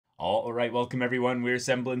All right, welcome everyone. We're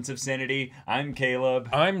Semblance of Sanity. I'm Caleb.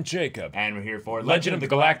 I'm Jacob. And we're here for Legend of the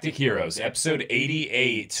Galactic Heroes, episode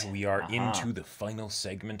 88. We are Uh-huh. into the final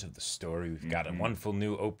segment of the story. We've got a wonderful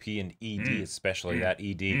new OP and ED, especially that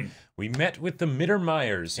ED. We met with the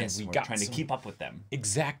Mittermeyers, and we we're got trying to keep up with them.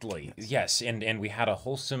 Exactly. Yes, and we had a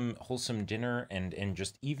wholesome dinner and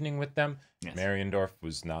just evening with them. Yes. Mariendorf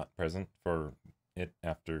was not present for it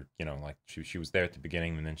after, you know, like she was there at the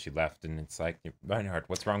beginning and then she left, and it's like, Reinhardt,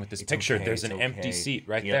 what's wrong with this picture? Okay, There's it's an okay. empty seat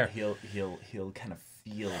right He'll- there. He'll kind of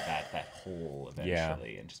feel that hole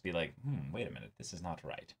eventually, and just be like, wait a minute, this is not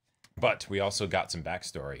right. But we also got some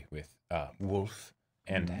backstory with Wolf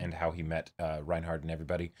and how he met Reinhardt and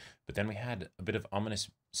everybody. But then we had a bit of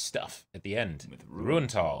ominous stuff at the end With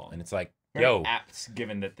Ruhenthal, and it's like, Very yo, apt,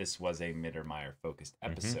 given that this was a Mittermeyer focused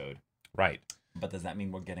episode. right, But does that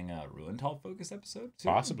mean we're getting a Ruhenthal focused episode too?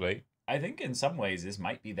 possibly. I think in some ways this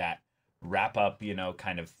might be that wrap up, you know,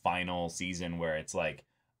 kind of final season where it's like,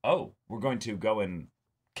 oh, we're going to go and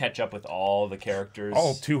catch up with all the characters.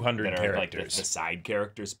 All 200 that are like characters. the side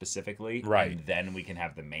characters specifically. Right. And then we can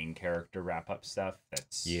have the main character wrap up stuff.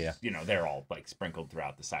 That's, Yeah. you know, they're all like sprinkled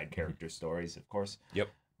throughout the side character stories, of course. Yep.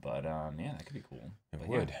 But yeah, that could be cool. It But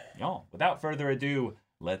would. Yeah, y'all, without further ado,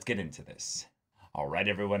 let's get into this. All right,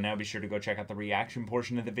 everyone, now be sure to go check out the reaction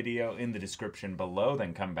portion of the video in the description below,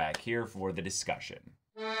 then come back here for the discussion.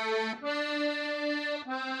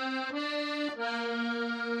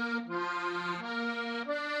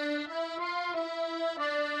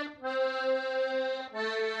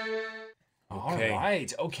 Okay. All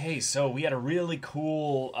right, okay, so we had a really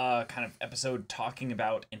cool kind of episode talking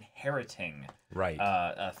about inheriting Right.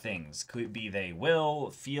 things. Could be they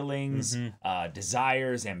will, feelings,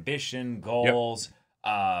 desires, ambition, goals,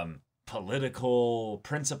 political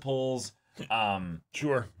principles.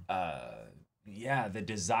 Sure. Yeah, the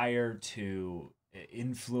desire to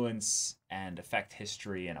influence and affect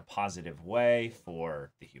history in a positive way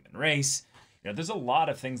for the human race. You know, there's a lot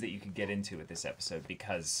of things that you could get into with this episode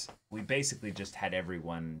because we basically just had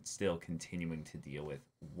everyone still continuing to deal with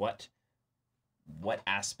what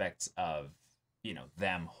aspects of, you know,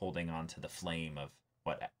 them holding on to the flame of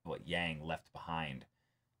what Yang left behind.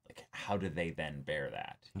 Like, how do they then bear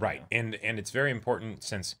that? you Right. know? And it's very important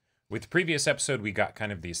since with the previous episode, we got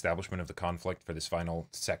kind of the establishment of the conflict for this final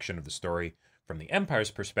section of the story from the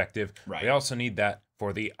Empire's perspective. Right. We also need that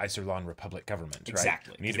for the Iserlohn Republic government,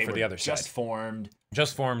 Exactly. right? We need 'cause it they for were the other just side. formed.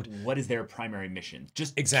 Just formed. What is their primary mission?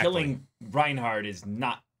 Just Exactly. killing Reinhardt is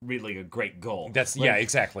not really a great goal. That's Like, yeah,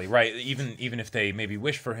 exactly, right. Even if they maybe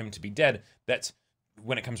wish for him to be dead, that's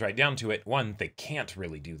when it comes right down to it. One, they can't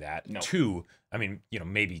really do that. No. Two, I mean, you know,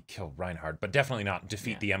 maybe kill Reinhardt, but definitely not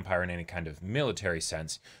defeat Yeah. the Empire in any kind of military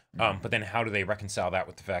sense. But then how do they reconcile that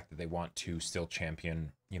with the fact that they want to still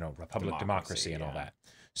champion, you know, Republic democracy and all yeah. that?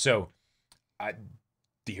 So,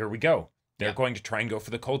 here we go. They're Yeah. going to try and go for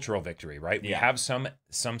the cultural victory, right? We Yeah. have some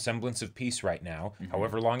semblance of peace right now,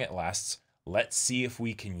 however long it lasts. Let's see if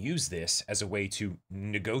we can use this as a way to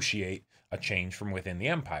negotiate a change from within the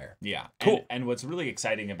Empire. Yeah. Cool. And what's really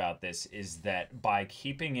exciting about this is that by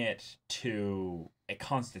keeping it to a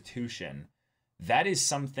constitution, that is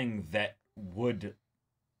something that would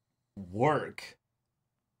work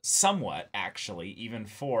somewhat, actually, even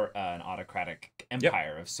for an autocratic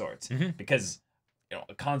empire of sorts. Mhm. Because, you know,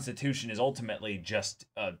 a constitution is ultimately just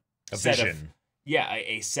a A set of vision. yeah,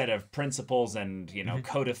 a set of principles and, you know,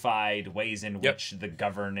 codified ways in Yep. which the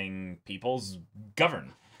governing peoples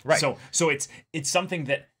govern. Right. So it's something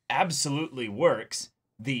that absolutely works.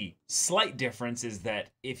 The slight difference is that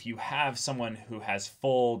if you have someone who has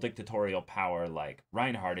full dictatorial power like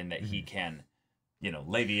Reinhardt, in that he can, you know,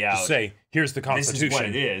 levy out, Just say, here's the this Constitution. is what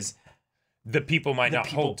it is. The people might The not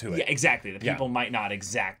people- hold to it. Yeah, exactly. The Yeah. people might not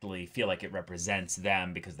exactly feel like it represents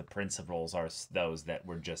them because the principles are those that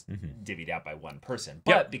were just divvied out by one person.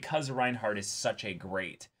 But Yep. because Reinhardt is such a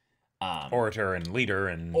great Orator and leader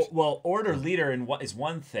and orator leader is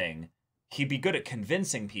one thing. He'd be good at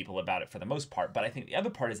convincing people about it for the most part. But I think the other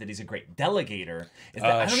part is that he's a great delegator. Is that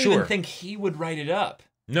I don't even sure. think he would write it up.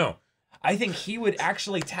 no. I think he would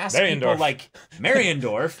actually task people Mariendorf. like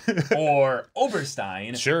Mariendorf or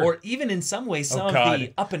Oberstein, Sure. or even in some ways some of God.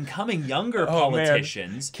 the up-and-coming younger Oh, man.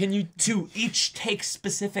 politicians, Can you to each take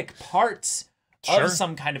specific parts Sure. of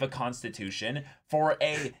some kind of a constitution for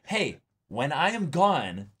a, hey, when I am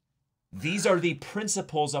gone, these are the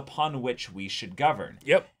principles upon which we should govern.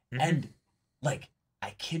 Yep. And, like,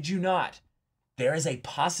 I kid you not, there is a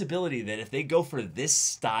possibility that if they go for this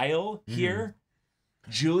style here,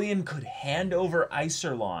 Julian could hand over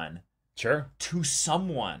Iserlohn Sure. to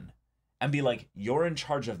someone and be like, you're in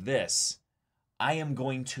charge of this. I am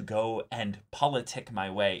going to go and politic my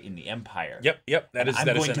way in the Empire. Yep. That is an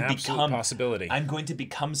absolute become, possibility. I'm going to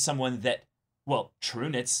become someone that, well,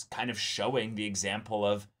 Trunit's kind of showing the example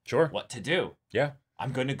of what to do. Yeah.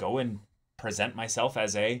 I'm going to go and present myself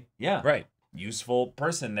as a, useful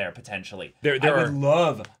person there, potentially.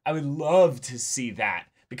 I would love to see that,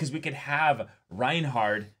 because we could have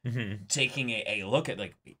Reinhard taking a look at,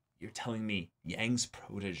 like, you're telling me Yang's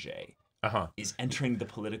protege is entering the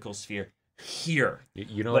political sphere here.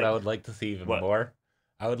 You know what I would like to see even more?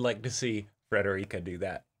 I would like to see Frederica do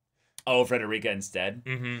that. Oh, Frederica instead?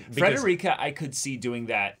 Frederica, I could see doing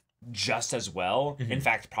that just as well. In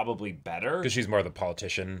fact, probably better. Because she's more the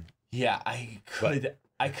politician. Yeah,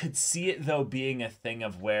 I could see it, though, being a thing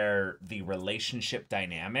of where the relationship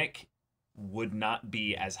dynamic would not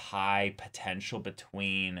be as high potential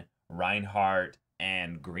between Reinhardt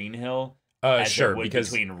and Greenhill as it would because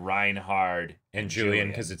between Reinhard and Julian,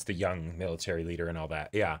 because it's the young military leader and all that.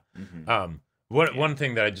 Yeah. One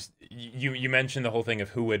thing that I just you mentioned the whole thing of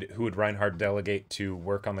who would Reinhard delegate to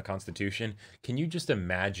work on the Constitution. Can you just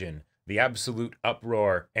imagine the absolute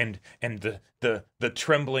uproar and the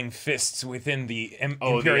trembling fists within the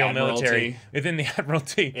imperial military, within the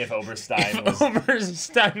Admiralty, if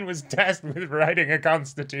Oberstein was tasked with writing a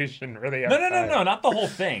constitution for the Empire? No, not the whole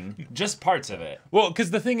thing, just parts of it. Well,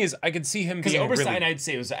 because the thing is, I could see him being Oberstein, really, I'd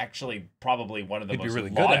say, was actually probably one of the most really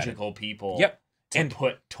logical people. To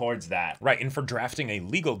put towards that. Right, and for drafting a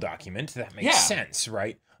legal document, that makes sense,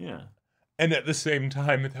 right? Yeah. And at the same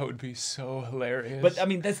time, that would be so hilarious. But, I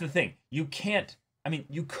mean, that's the thing. You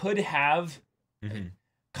you could have...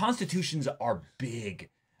 Constitutions are big.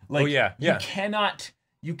 Like, you cannot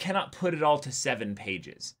put it all to 7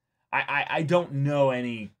 pages. I don't know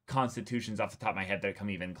any constitutions off the top of my head that come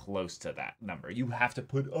even close to that number. You have to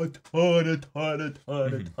put a ton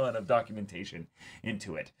of documentation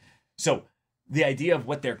into it. So... the idea of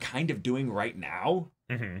what they're kind of doing right now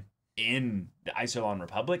in the Isolan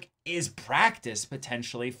Republic is practice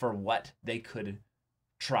potentially for what they could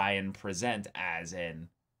try and present as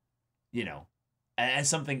as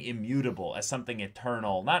something immutable, as something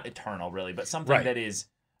eternal, not eternal really, but something that is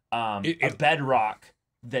a bedrock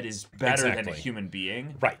that is better than a human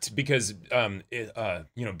being. Right, because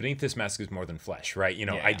beneath this mask is more than flesh, right?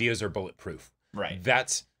 Ideas are bulletproof. Right.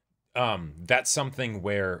 That's something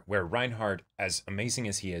where Reinhard, as amazing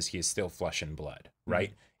as he is still flesh and blood,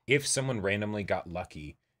 right? If someone randomly got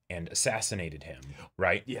lucky and assassinated him,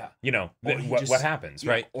 right? Yeah. What happens,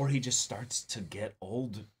 right? Or he just starts to get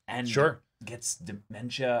old and gets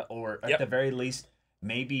dementia, or at the very least,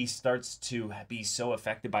 maybe starts to be so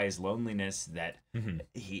affected by his loneliness that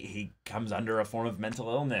he comes under a form of mental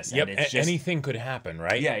illness. Yep, and it's just... anything could happen,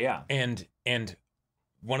 right? Yeah. And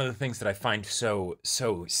one of the things that I find so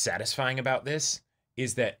satisfying about this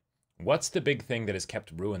is that what's the big thing that has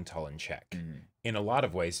kept Ruental in check? In a lot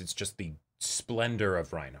of ways, it's just the splendor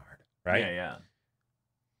of Reinhard, right? Yeah.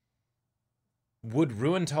 Would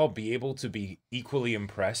Ruental be able to be equally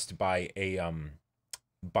impressed by a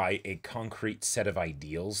concrete set of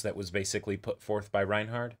ideals that was basically put forth by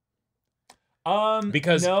Reinhard?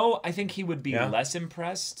 Because no, I think he would be less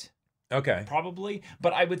impressed. Okay. Probably,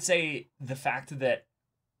 but I would say the fact that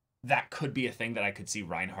could be a thing that I could see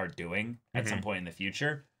Reinhard doing at some point in the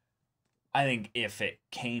future. I think if it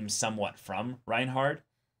came somewhat from Reinhard,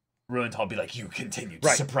 Ruental would be like, you continue to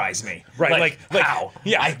surprise me. Right, like how?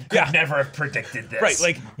 Yeah, I could never have predicted this. Right,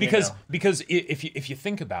 like, because if you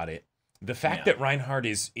think about it, the fact that Reinhard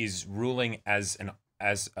is ruling as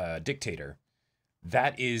a dictator,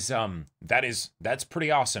 that's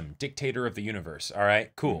pretty awesome. Dictator of the universe, all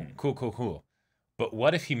right? Cool. But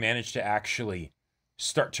what if he managed to actually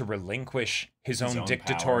start to relinquish his own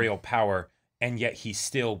dictatorial power, and yet he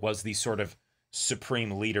still was the sort of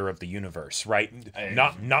supreme leader of the universe, right?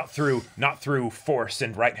 Not through force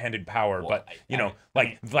and right-handed power, but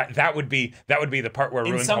that would be the part where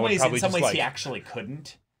Ruental would probably in some ways he actually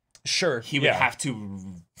couldn't. Sure, he would have to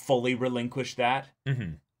fully relinquish that,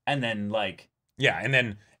 and then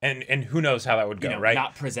and who knows how that would go, right?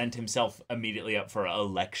 Not present himself immediately up for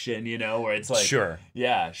election, where it's like, sure,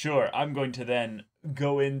 I'm going to then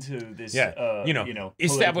go into this,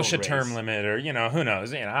 establish a term limit, or who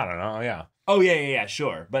knows, I don't know, Oh yeah,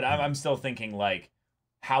 sure. But I'm still thinking, like,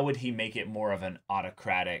 how would he make it more of an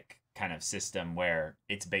autocratic kind of system where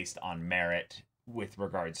it's based on merit with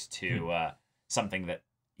regards to something that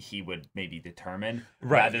he would maybe determine,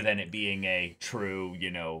 rather than it being a true,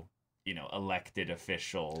 elected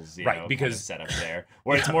officials, because kind of set up there,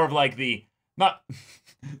 where it's more of like the not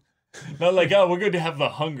like, oh, we're going to have the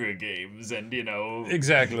Hunger Games and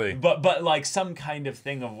exactly, but like some kind of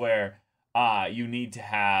thing of where you need to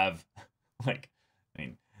have like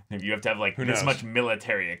You have to have like Who this knows? much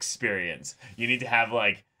military experience. You need to have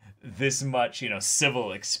like this much,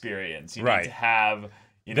 civil experience. You need to have,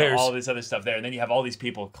 all this other stuff there. And then you have all these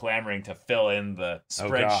people clamoring to fill in the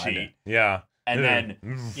spreadsheet. Yeah. And then,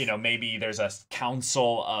 maybe there's a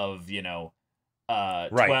council of,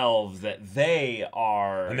 12 that they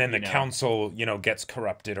are. And then the council, gets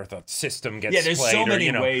corrupted, or the system gets there's splayed, so many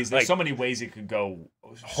or, ways. There's so many ways it could go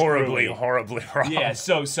horribly wrong. Yeah,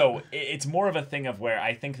 so it's more of a thing of where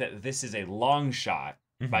I think that this is a long shot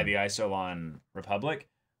by the Isolon Republic,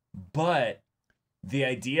 but the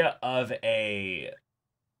idea of a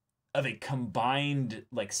combined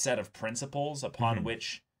like set of principles upon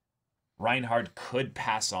which Reinhard could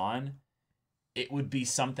pass on, it would be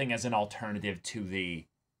something as an alternative to the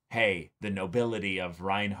nobility of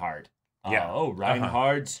Reinhard. Yeah. Oh,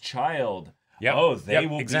 Reinhard's child. Yep. Oh, they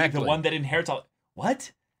will exactly. be the one that inherits all.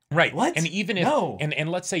 What? Right. What? And even if No.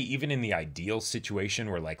 and let's say even in the ideal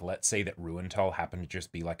situation where, like, let's say that Ruental happened to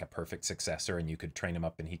just be like a perfect successor and you could train him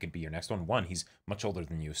up and he could be your next one. One, he's much older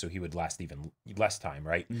than you, so he would last even less time,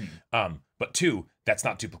 right? But two, that's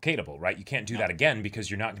not duplicatable, right? You can't do that again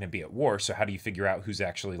because you're not going to be at war. So how do you figure out who's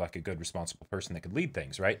actually like a good, responsible person that could lead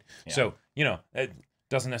things, right? Yeah. So, it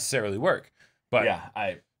doesn't necessarily work. But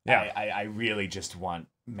I really just want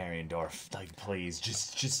Mariendorf. Like, please,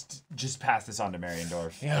 just pass this on to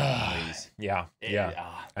Mariendorf. Please. Yeah.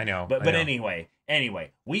 I know. But anyway,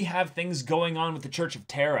 we have things going on with the Church of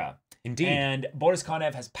Terra. Indeed. And Boris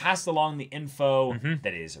Konev has passed along the info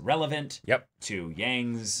that is relevant to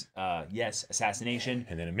Yang's assassination.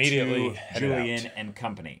 And then immediately to Julian and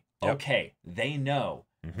company. Yep. Okay, they know.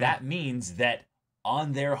 That means that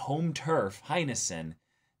on their home turf, Heinesen,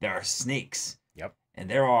 there are snakes. And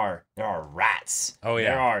there are rats. Oh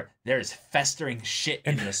yeah. There's festering shit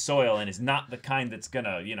in the soil, and it's not the kind that's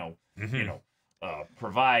gonna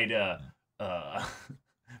provide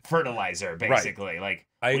fertilizer basically. Right. Like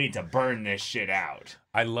we need to burn this shit out.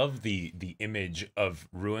 I love the image of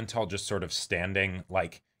Ruental just sort of standing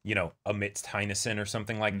like amidst Heinesen or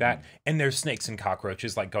something like that, and there's snakes and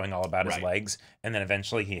cockroaches like going all about his legs, and then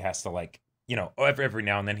eventually he has to like. Every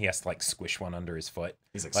now and then he has to like squish one under his foot.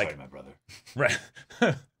 He's like, sorry, my brother. Right.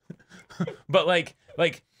 But like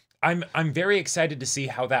I'm very excited to see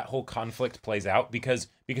how that whole conflict plays out because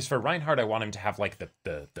for Reinhard, I want him to have like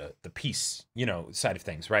the peace, side of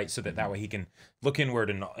things, right? So that way he can look inward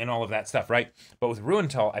and all of that stuff, right? But with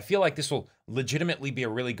Ruental, I feel like this will legitimately be a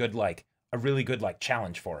really good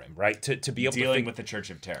challenge for him, right? To be able dealing with the Church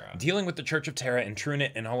of Terra. Dealing with the Church of Terra and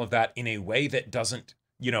Trunit and all of that in a way that doesn't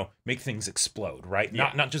make things explode, right?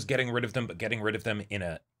 Yeah. Not just getting rid of them, but getting rid of them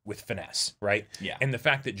with finesse, right? Yeah. And the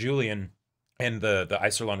fact that Julian and the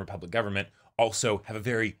Iserlon Republic government also have a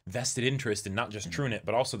very vested interest in not just Trunit,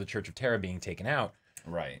 but also the Church of Terra being taken out.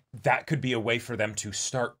 Right. That could be a way for them to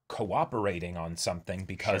start cooperating on something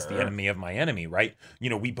because the enemy of my enemy, right?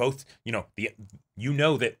 We both,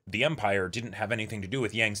 that the Empire didn't have anything to do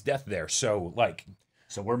with Yang's death there. So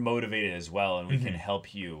we're motivated as well, and we can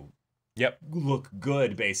help you look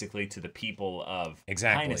good basically to the people of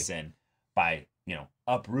Heinesen by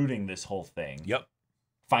uprooting this whole thing.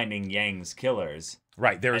 Finding Yang's killers.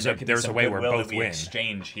 Right. There's a way where both win.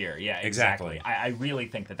 Exchange here. Yeah, exactly. I really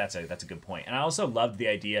think that's a good point. And I also loved the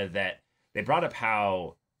idea that they brought up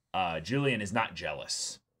how Julian is not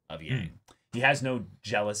jealous of Yang. He has no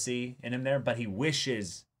jealousy in him there, but he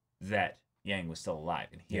wishes that Yang was still alive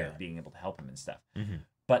and here being able to help him and stuff.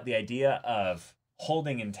 But the idea of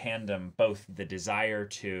holding in tandem both the desire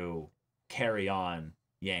to carry on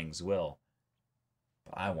Yang's will,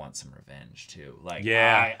 but I want some revenge too. Like,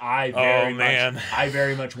 I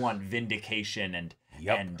very much want vindication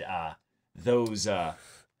and those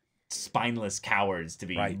spineless cowards to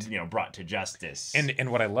be brought to justice. And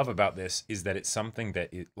what I love about this is that it's something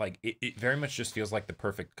that it very much just feels like the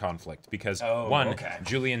perfect conflict because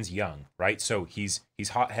Julian's young, right? So he's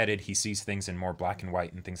hot-headed, he sees things in more black and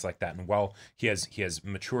white and things like that. And while he has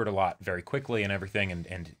matured a lot very quickly and everything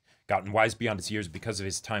and gotten wise beyond his years because of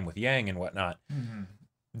his time with Yang and whatnot,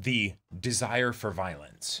 the desire for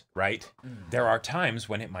violence, right? There are times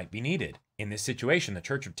when it might be needed. In this situation, the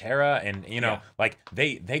Church of Terra and,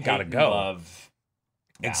 they gotta go. Love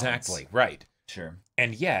balance. Exactly, right. Sure.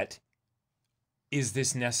 And yet, is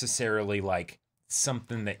this necessarily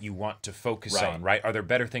something that you want to focus on, right? Are there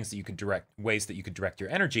better things that you could ways that you could direct your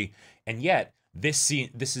energy? And yet, this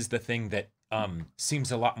is the thing that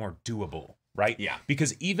seems a lot more doable, right? Yeah.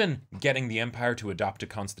 Because even getting the Empire to adopt a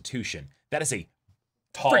constitution, that is a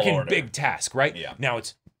tall freaking order. Big task, right? Yeah. Now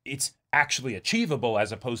it's actually achievable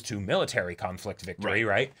as opposed to military conflict victory,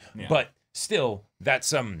 right? Yeah. But still,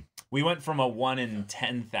 that's we went from a 1 in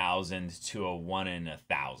 10,000 to a 1 in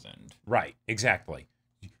 1,000. right, exactly.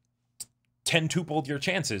 10-tupled your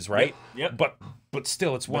chances, right? Yep. But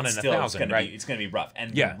still, it's 1 in still, 1,000, right? It's gonna be rough.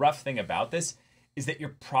 And Yeah. the rough thing about this is that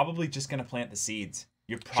you're probably just gonna plant the seeds.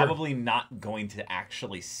 You're probably not going to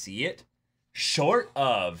actually see it, short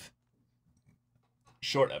of,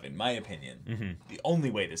 in my opinion, the only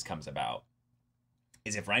way this comes about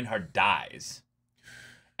is if Reinhard dies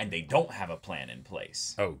and they don't have a plan in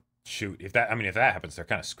place. Oh, shoot. If that happens, they're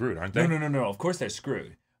kind of screwed, aren't they? No. Of course they're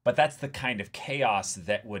screwed. But that's the kind of chaos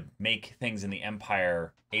that would make things in the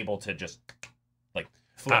Empire able to just, like,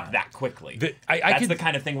 flip that quickly. That's the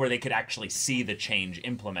kind of thing where they could actually see the change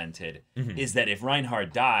implemented, is that if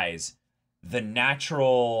Reinhard dies, the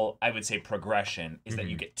natural, I would say, progression is that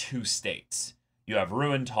you get 2 states. You have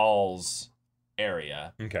Ruintal's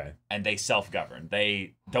area, and they self-govern.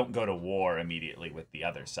 They don't go to war immediately with the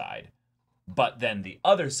other side. But then the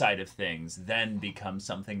other side of things then becomes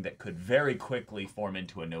something that could very quickly form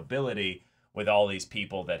into a nobility with all these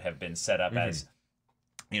people that have been set up as,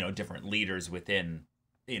 different leaders within,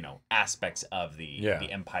 aspects of the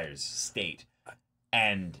Empire's state.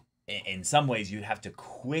 And in some ways, you'd have to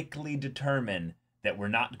quickly determine that we're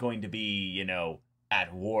not going to be,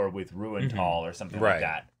 at war with Ruintal or something like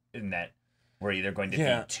that. In that we're either going to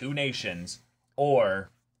be 2 nations or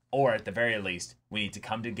at the very least, we need to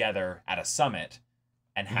come together at a summit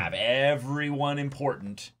and have everyone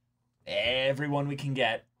important, everyone we can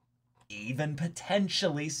get, even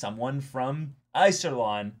potentially someone from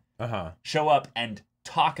Iserlon, show up and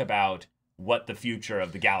talk about what the future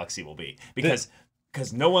of the galaxy will be.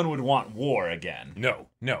 Because no one would want war again. No.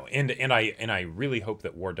 And I really hope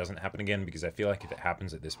that war doesn't happen again, because I feel like if it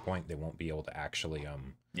happens at this point, they won't be able to actually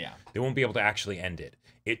they won't be able to actually end it.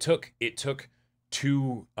 It took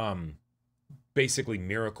 2 basically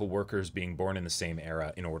miracle workers being born in the same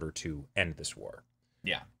era in order to end this war.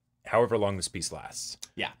 Yeah. However long this peace lasts.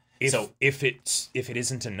 Yeah. If it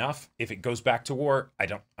isn't enough, if it goes back to war, I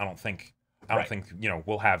don't think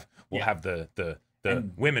we'll have the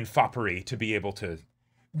women foppery to be able to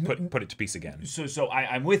put it to peace again. So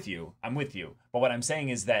I'm with you. But what I'm saying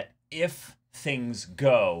is that if things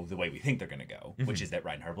go the way we think they're going to go, which is that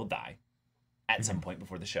Reinhard will die at some point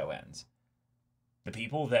before the show ends, the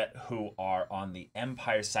people who are on the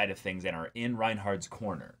Empire side of things and are in Reinhard's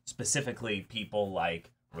corner, specifically people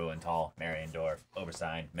like Ruental, Mariendorf,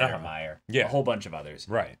 Oberstein, Mittermeier, a whole bunch of others,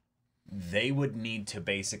 right? They would need to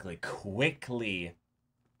basically quickly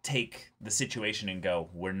take the situation and go,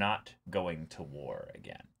 we're not going to war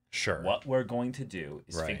again. Sure. What we're going to do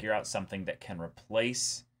is figure out something that can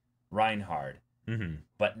replace Reinhard,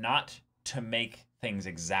 but not to make things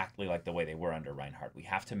exactly like the way they were under Reinhard. We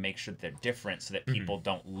have to make sure they're different so that people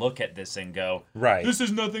don't look at this and go, this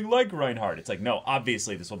is nothing like Reinhard. It's like, no,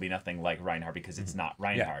 obviously this will be nothing like Reinhard because it's not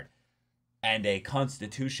Reinhard. And a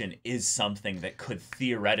constitution is something that could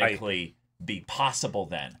theoretically be possible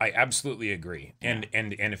then. I absolutely agree. And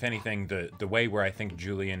if anything, the way where I think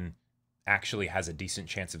Julian actually has a decent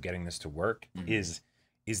chance of getting this to work is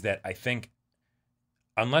that I think,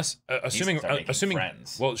 unless assuming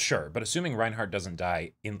friends. Well, sure, but assuming Reinhard doesn't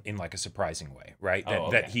die in like a surprising way, right?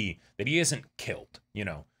 That he isn't killed,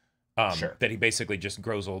 that he basically just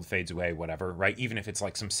grows old, fades away, whatever, right? Even if it's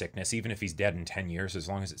like some sickness, even if he's dead in 10 years, as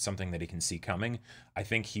long as it's something that he can see coming, I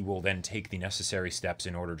think he will then take the necessary steps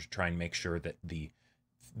in order to try and make sure that the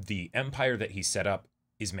empire that he set up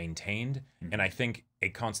is maintained. And I think a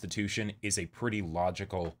constitution is a pretty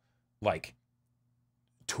logical, like,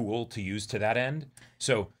 tool to use to that end.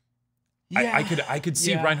 So I could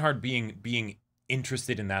see Reinhard being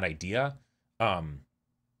interested in that idea.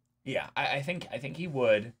 I think he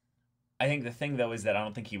would. I think the thing though is that I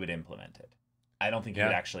don't think he would implement it. I don't think he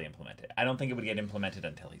would actually implement it. I don't think it would get implemented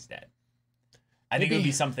until he's dead. I think it would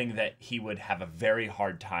be something that he would have a very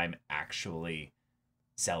hard time actually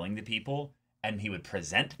selling to people, and he would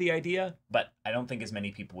present the idea, but I don't think as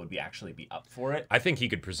many people would actually be up for it. I think he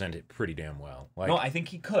could present it pretty damn well. No, I think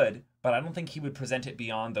he could, but I don't think he would present it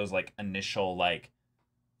beyond those like initial like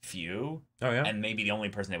few. Oh yeah. And maybe the only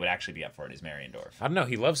person that would actually be up for it is Mariendorf. I don't know.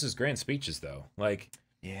 He loves his grand speeches though. Like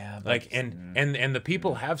yeah, like and the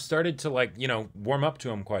people have started to like, warm up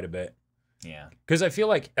to him quite a bit. Yeah. Because I feel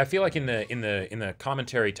like in the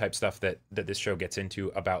commentary type stuff that this show gets into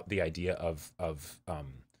about the idea of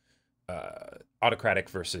autocratic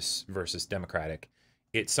versus democratic,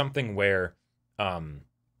 it's something where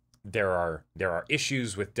there are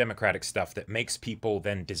issues with democratic stuff that makes people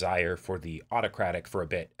then desire for the autocratic for a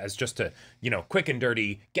bit as just to quick and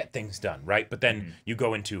dirty get things done, right? But then you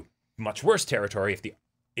go into much worse territory if the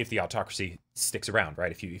if the autocracy sticks around,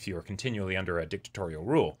 right? If you are continually under a dictatorial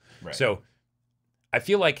rule. Right. So I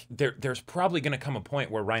feel like there's probably going to come a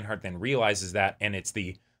point where Reinhardt then realizes that, and it's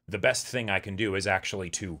the best thing I can do is actually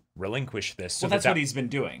to relinquish this. So well, that's what he's been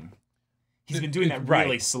doing. He's been doing that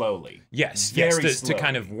really slowly. Yes, Very yes, slowly. to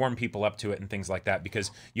kind of warm people up to it and things like that,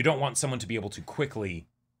 because you don't want someone to be able to quickly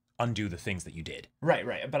undo the things that you did. Right.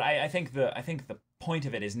 But I think the point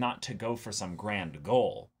of it is not to go for some grand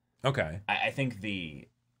goal. Okay. I think the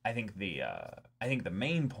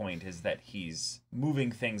main point is that he's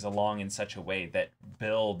moving things along in such a way that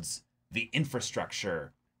builds the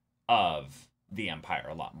infrastructure of the Empire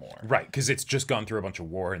a lot more. Right, because it's just gone through a bunch of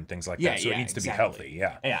war and things like that, so it needs to be healthy.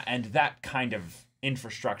 Yeah. Yeah, and that kind of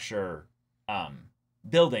infrastructure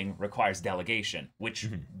building requires delegation, which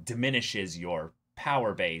diminishes your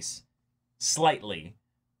power base slightly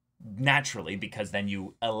naturally, because then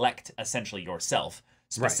you elect essentially yourself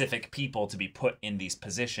specific people to be put in these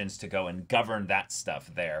positions to go and govern that stuff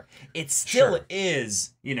there. It still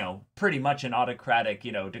is, pretty much an autocratic,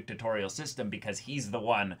 dictatorial system, because he's the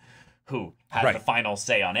one who has the final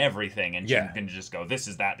say on everything, and you can just go, this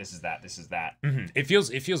is that, this is that, this is that. It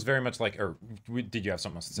feels very much like, or did you have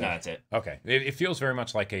something else to say? No, that's it. Okay. It feels very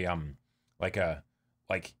much like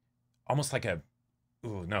almost like a,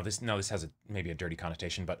 this has maybe a dirty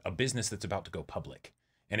connotation, but a business that's about to go public.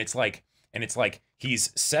 And it's like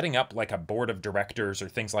he's setting up like a board of directors or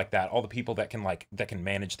things like that, all the people that can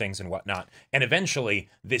manage things and whatnot. And eventually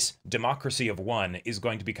this democracy of one is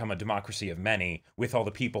going to become a democracy of many with all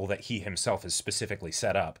the people that he himself has specifically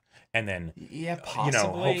set up. And then,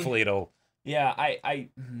 possibly. Hopefully it'll... Yeah,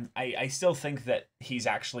 I still think that he's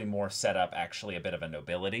actually more set up actually a bit of a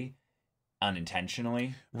nobility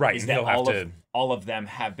unintentionally. Right. Is that all of them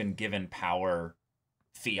have been given power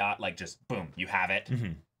fiat, like just boom, you have it.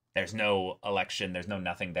 There's no election, there's no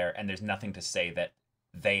nothing there, and there's nothing to say that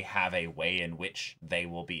they have a way in which they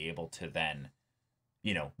will be able to then,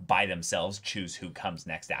 by themselves choose who comes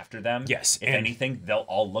next after them. Yes. If anything, they'll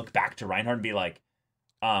all look back to Reinhardt and be like,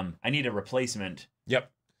 I need a replacement.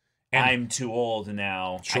 Yep. And I'm too old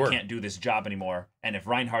now. Sure. I can't do this job anymore. And if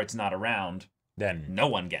Reinhardt's not around, then no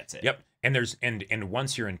one gets it. Yep. And and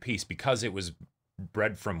once you're in peace, because it was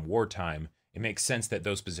bred from wartime, it makes sense that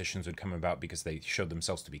those positions would come about because they showed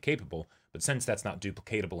themselves to be capable. But since that's not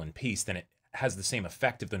duplicatable in peace, then it has the same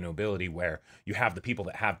effect of the nobility, where you have the people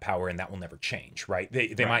that have power and that will never change, right?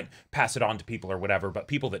 They might pass it on to people or whatever, but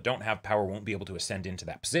people that don't have power won't be able to ascend into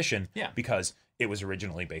that position because it was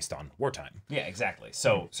originally based on wartime. Yeah, exactly.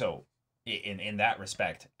 So in that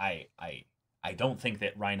respect, I don't think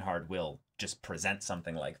that Reinhardt will just present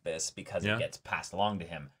something like this because it gets passed along to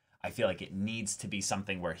him. I feel like it needs to be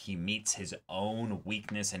something where he meets his own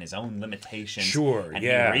weakness and his own limitations. Sure, and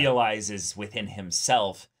he realizes within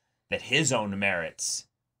himself that his own merits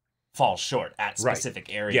fall short at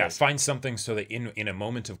specific areas. Yeah, find something so that in a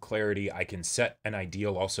moment of clarity, I can set an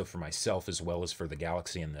ideal also for myself as well as for the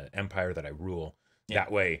galaxy and the empire that I rule.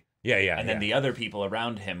 That way, and then the other people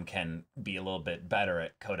around him can be a little bit better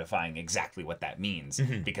at codifying exactly what that means.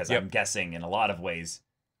 Because I'm guessing in a lot of ways,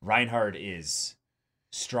 Reinhardt is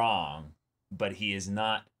strong, but he is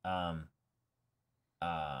not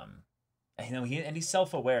he's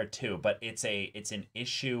self-aware too, but it's an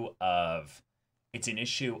issue of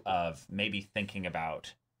maybe thinking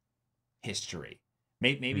about history.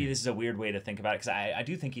 Maybe this is a weird way to think about it, because I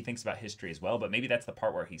do think he thinks about history as well, but maybe that's the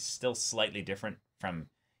part where he's still slightly different from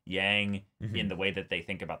Yang in the way that they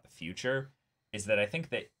think about the future, is that I think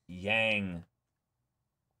that Yang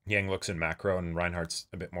looks in macro and Reinhardt's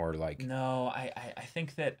a bit more like... No, I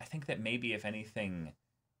think that maybe if anything,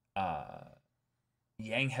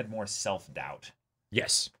 Yang had more self-doubt.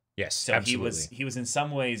 Yes, so absolutely. he was in some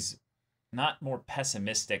ways not more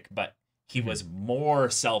pessimistic, but he was more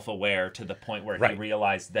self-aware to the point where he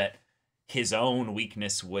realized that his own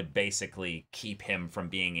weakness would basically keep him from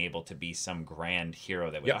being able to be some grand hero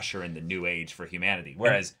that would usher in the new age for humanity.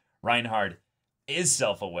 Whereas Reinhardt is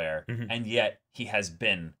self-aware, and yet he has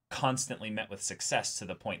been constantly met with success to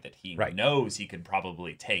the point that he knows he could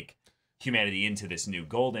probably take humanity into this new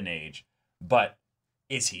golden age. But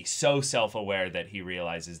is he so self-aware that he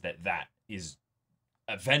realizes that that is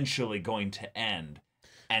eventually going to end,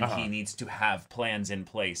 and he needs to have plans in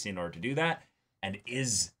place in order to do that? And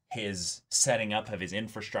is his setting up of his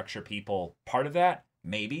infrastructure people part of that?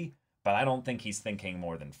 Maybe, but I don't think he's thinking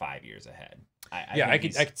more than 5 years ahead. I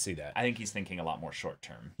could see that. I think he's thinking a lot more short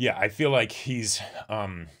term. Yeah, I feel like he's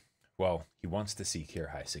he wants to see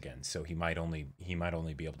Kirheis again, so he might only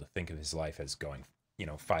be able to think of his life as going,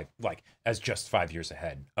 as just 5 years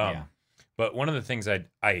ahead. But one of the things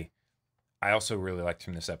I also really liked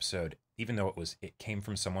from this episode, even though it came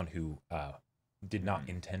from someone who did not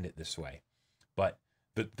intend it this way, but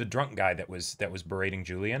the drunk guy that was berating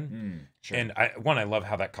Julian, sure. and I love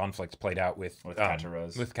how that conflict played out with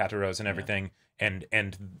Catarose and everything,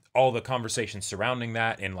 and all the conversations surrounding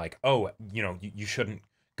that, and like, oh, you shouldn't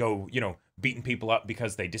go, beating people up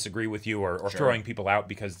because they disagree with you, or throwing people out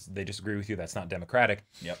because they disagree with you. That's not democratic.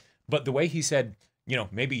 Yep. But the way he said,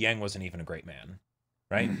 maybe Yang wasn't even a great man,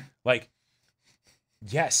 right? Like,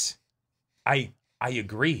 yes, I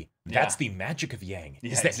agree. That's the magic of Yang,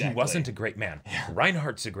 is that he wasn't a great man.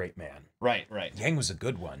 Reinhardt's a great man. Right. Yang was a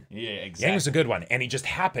good one. Yeah, exactly. Yang was a good one, and he just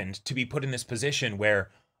happened to be put in this position where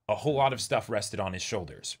a whole lot of stuff rested on his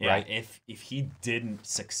shoulders, right? If he didn't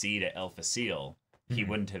succeed at El Facile, he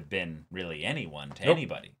wouldn't have been really anyone to Nope.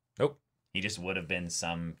 anybody. Nope. He just would have been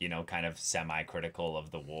some, kind of semi-critical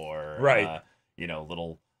of the war, Right.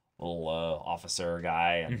 Little officer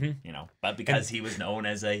guy, and but because he was known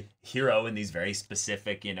as a hero in these very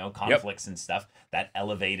specific, conflicts and stuff, that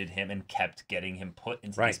elevated him and kept getting him put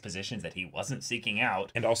into these positions that he wasn't seeking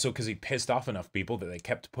out. And also because he pissed off enough people that they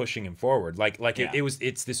kept pushing him forward.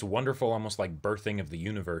 It's this wonderful, almost like birthing of the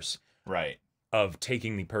universe. Right. Of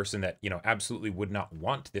taking the person that absolutely would not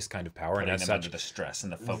want this kind of power, Putting and as them such, under the stress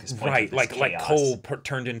and the focus point, right? Of this Like chaos. coal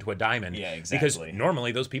turned into a diamond. Yeah, exactly. Because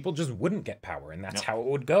normally those people just wouldn't get power, and that's how it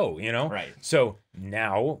would go. Right. So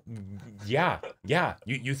now,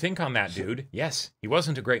 you think on that, dude. Yes, he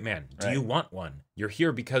wasn't a great man. Do you want one? You're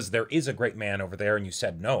here because there is a great man over there, and you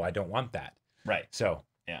said no. I don't want that. Right. So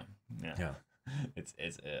yeah.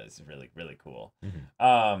 It's really, really cool.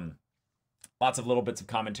 Lots of little bits of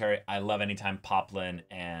commentary. I love anytime Poplin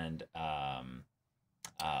and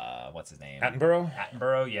what's his name?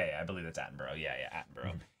 Attenborough. Yeah, I believe it's Attenborough. Yeah,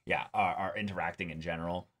 Attenborough. Yeah, are interacting in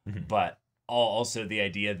general, but also the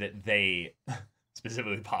idea that they,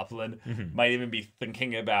 specifically Poplin, might even be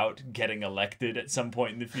thinking about getting elected at some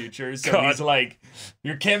point in the future. So he's like,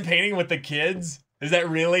 "You're campaigning with the kids? Is that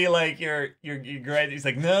really like your grad?" He's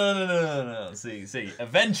like, no. See,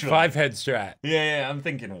 eventually. 5-head strat. Yeah, I'm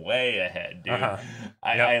thinking way ahead, dude.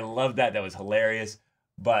 I love that. That was hilarious.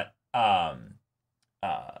 But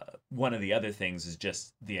one of the other things is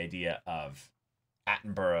just the idea of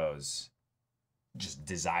Attenborough's just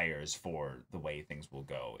desires for the way things will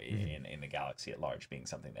go in the galaxy at large being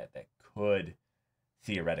something that could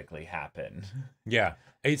theoretically happen. Yeah,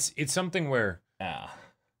 it's something where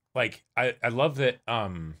like I love that I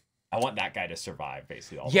want that guy to survive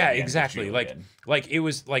basically all exactly. Like it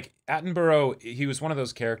was like Attenborough, he was one of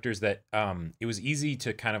those characters that it was easy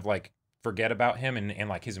to kind of like forget about him and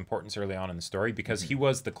like his importance early on in the story because he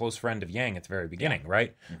was the close friend of Yang at the very beginning,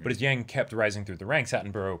 right? But as Yang kept rising through the ranks,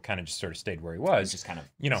 Attenborough kind of just sort of stayed where he was. Just kind of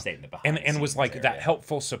stayed in the behind and was like area. that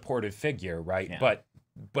helpful supportive figure, right? Yeah.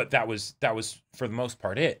 But that was for the most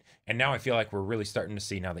part it. And now I feel like we're really starting to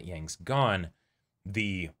see, now that Yang's gone,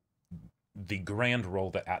 the grand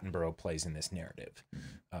role that Attenborough plays in this narrative.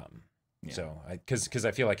 So because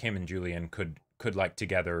I feel like him and Julian could like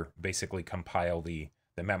together basically compile the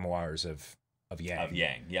memoirs of Yang.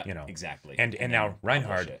 Yeah, exactly. And now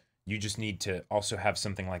Reinhard, you just need to also have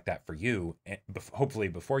something like that for you, and hopefully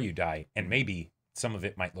before you die, and maybe some of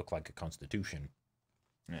it might look like a constitution.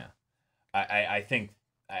 Yeah, I think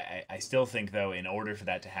I still think though, in order for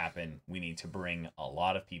that to happen, we need to bring a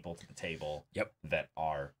lot of people to the table. That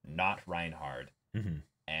are not Reinhard,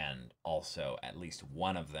 and also at least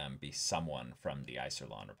one of them be someone from the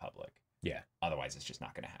Iserlohn Republic. Yeah. Otherwise, it's just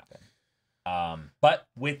not going to happen. But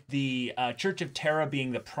with the Church of Terra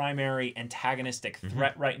being the primary antagonistic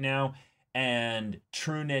threat right now, and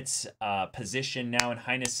Trunit's position now in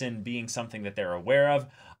Heinessen being something that they're aware of,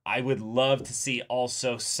 I would love to see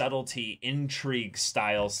also subtlety, intrigue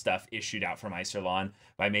style stuff issued out from Iserlohn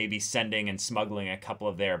by maybe sending and smuggling a couple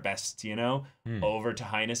of their best, over to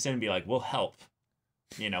Heinessen and be like, we'll help.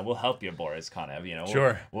 We'll help you, Boris Konev.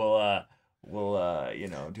 Sure. We'll do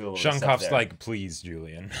a little Shunkov's stuff like, please,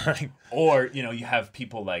 Julian. Or, you have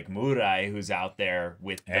people like Murai who's out there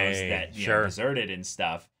with those that deserted and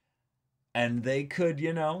stuff. And they could,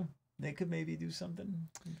 maybe do something.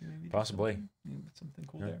 Possibly. Something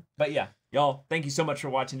cool there. But yeah, y'all, thank you so much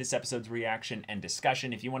for watching this episode's reaction and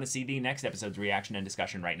discussion. If you want to see the next episode's reaction and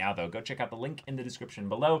discussion right now, though, go check out the link in the description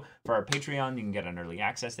below for our Patreon. You can get an early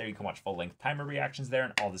access there. You can watch full-length timer reactions there,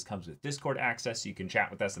 and all this comes with Discord access, so you can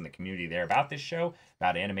chat with us in the community there about this show,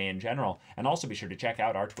 about anime in general, and also be sure to check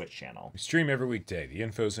out our Twitch channel. We stream every weekday. The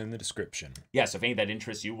info's in the description. Yeah, so if any of that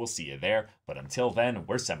interests you, we'll see you there. But until then,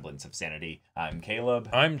 we're Semblance of Sanity. I'm Caleb.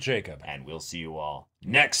 I'm Jacob. And we'll see you all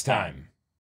next time.